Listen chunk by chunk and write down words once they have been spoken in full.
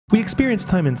We experience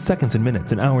time in seconds and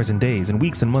minutes and hours and days and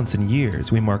weeks and months and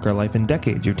years. We mark our life in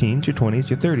decades, your teens, your 20s,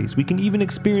 your 30s. We can even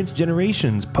experience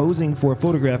generations, posing for a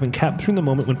photograph and capturing the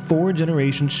moment when 4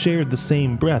 generations shared the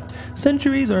same breath.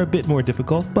 Centuries are a bit more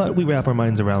difficult, but we wrap our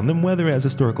minds around them, whether as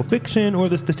historical fiction or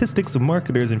the statistics of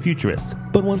marketers and futurists.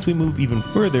 But once we move even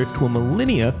further to a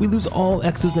millennia, we lose all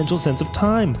existential sense of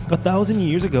time. 1,000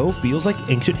 years ago feels like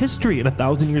ancient history, and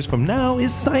 1,000 years from now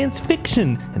is science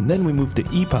fiction. And then we move to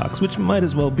epochs, which might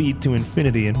as well be to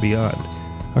infinity and beyond.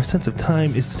 Our sense of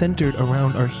time is centered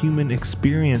around our human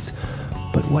experience,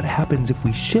 but what happens if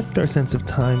we shift our sense of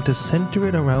time to center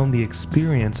it around the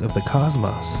experience of the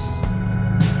cosmos?